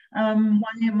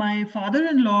 My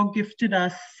father-in-law gifted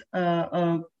us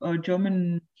a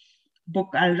German book.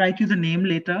 I'll write you the name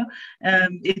later.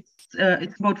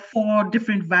 It's about 4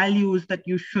 different values that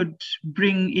you should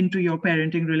bring into your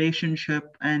parenting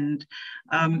relationship, and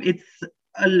it's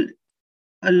a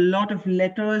lot of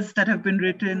letters that have been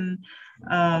written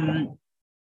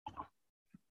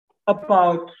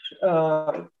about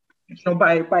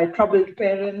by troubled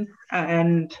parents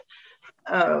and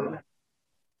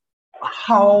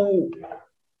how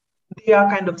they are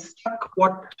kind of stuck,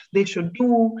 what they should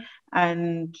do,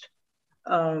 and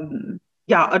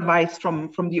advice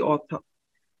from the author.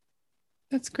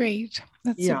 That's great.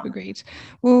 That's super great.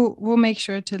 We'll make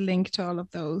sure to link to all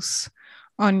of those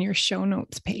on your show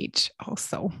notes page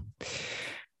also.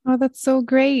 Oh, that's so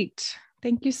great.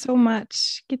 Thank you so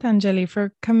much, Gitanjali,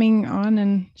 for coming on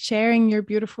and sharing your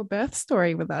beautiful birth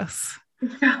story with us.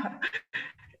 Yeah,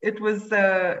 it was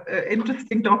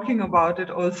interesting talking about it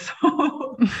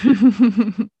also.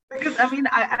 Because, I mean,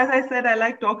 as I said, I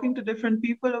like talking to different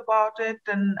people about it.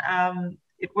 And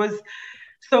it was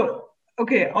so...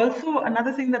 Okay, also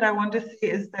another thing that I want to say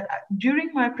is that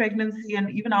during my pregnancy and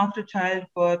even after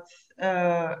childbirth,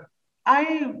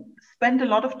 I spent a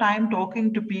lot of time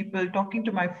talking to people, talking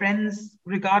to my friends,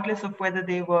 regardless of whether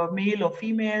they were male or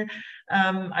female.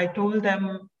 I told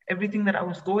them everything that I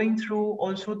was going through,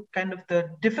 also kind of the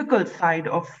difficult side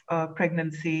of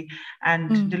pregnancy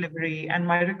and delivery and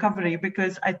my recovery,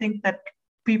 because I think that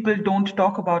people don't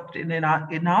talk about it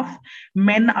enough.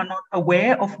 Men are not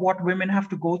aware of what women have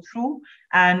to go through.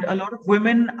 And a lot of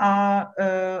women are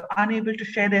unable to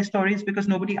share their stories because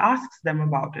nobody asks them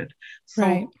about it.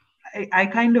 So I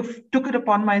kind of took it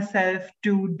upon myself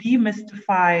to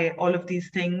demystify all of these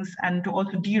things and to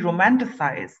also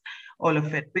de-romanticize all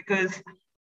of it, because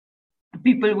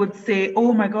people would say,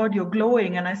 "Oh my God, you're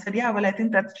glowing." And I said, "Yeah, well, I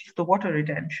think that's just the water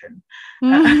retention." Oh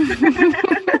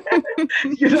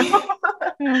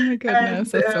my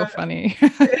goodness, that's so funny.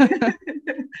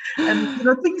 And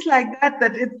things like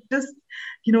that it's just,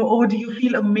 "Oh, do you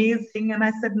feel amazing?" And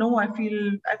I said, "No, I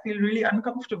feel really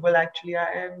uncomfortable. Actually,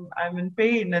 I'm in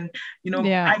pain." And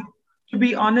to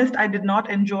be honest, I did not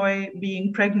enjoy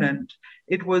being pregnant.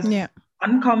 It was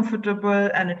uncomfortable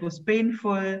and it was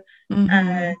painful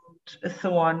and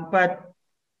so on. But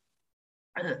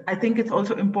I think it's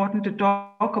also important to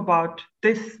talk about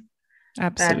this.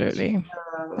 Absolutely.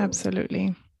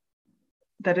 Absolutely.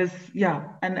 That is,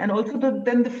 and also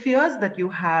then the fears that you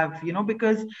have,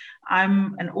 because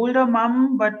I'm an older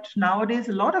mom, but nowadays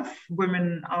a lot of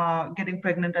women are getting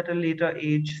pregnant at a later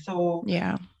age. So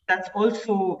that's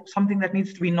also something that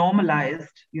needs to be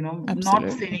normalized,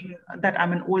 not saying that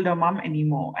I'm an older mom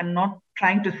anymore and not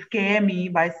trying to scare me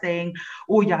by saying,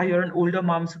 "Oh yeah, you're an older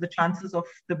mom, so the chances of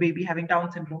the baby having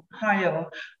Down syndrome are higher,"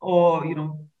 or,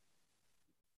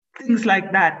 things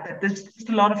like that. There's just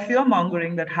a lot of fear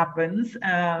mongering that happens,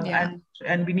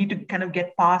 and we need to kind of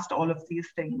get past all of these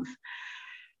things,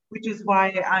 which is why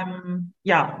I'm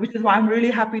really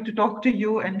happy to talk to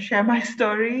you and share my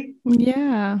story.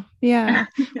 Yeah.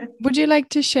 Would you like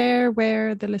to share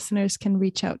where the listeners can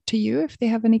reach out to you if they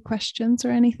have any questions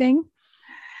or anything?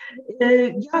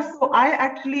 So I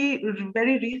actually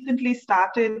very recently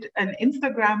started an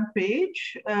Instagram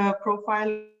page,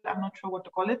 profile, I'm not sure what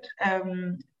to call it.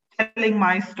 telling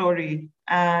my story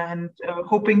and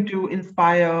hoping to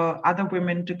inspire other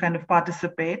women to kind of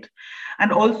participate.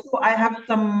 And also, I have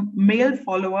some male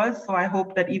followers, so I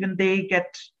hope that even they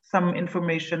get some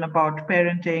information about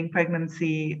parenting,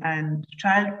 pregnancy, and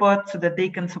childbirth so that they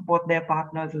can support their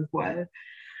partners as well.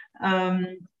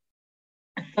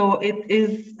 So it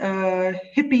is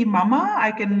Hippie Mama.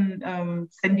 I can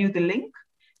send you the link.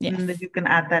 Yes. And then you can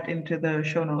add that into the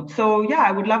show notes. So yeah,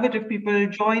 I would love it if people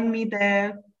join me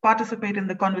there, participate in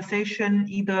the conversation,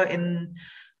 either in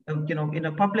in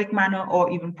a public manner or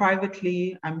even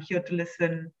privately. I'm here to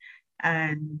listen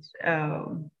and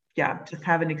just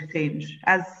have an exchange.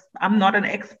 As I'm not an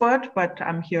expert, but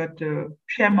I'm here to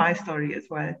share my story as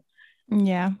well.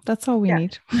 Yeah, that's all we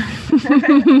need.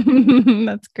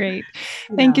 That's great.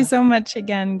 Thank you so much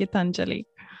again, Gitanjali.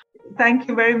 Thank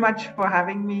you very much for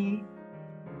having me.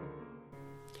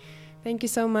 Thank you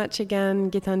so much again,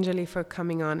 Gitanjali, for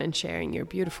coming on and sharing your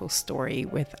beautiful story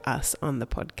with us on the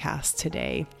podcast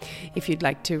today. If you'd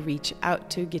like to reach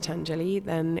out to Gitanjali,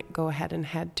 then go ahead and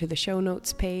head to the show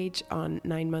notes page on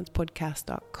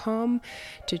 9monthspodcast.com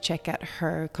to check out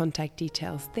her contact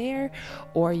details there,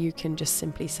 or you can just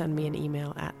simply send me an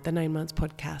email at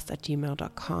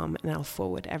the9monthspodcast@gmail.com and I'll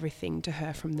forward everything to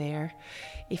her from there.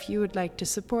 If you would like to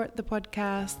support the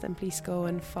podcast, then please go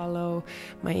and follow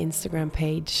my Instagram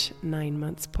page, 9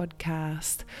 Months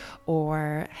Podcast,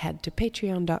 or head to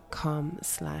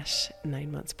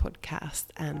patreon.com/9 Months Podcast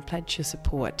and pledge your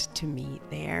support to me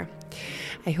there.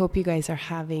 I hope you guys are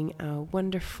having a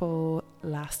wonderful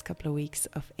last couple of weeks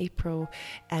of April,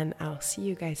 and I'll see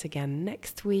you guys again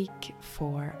next week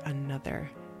for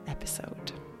another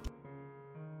episode.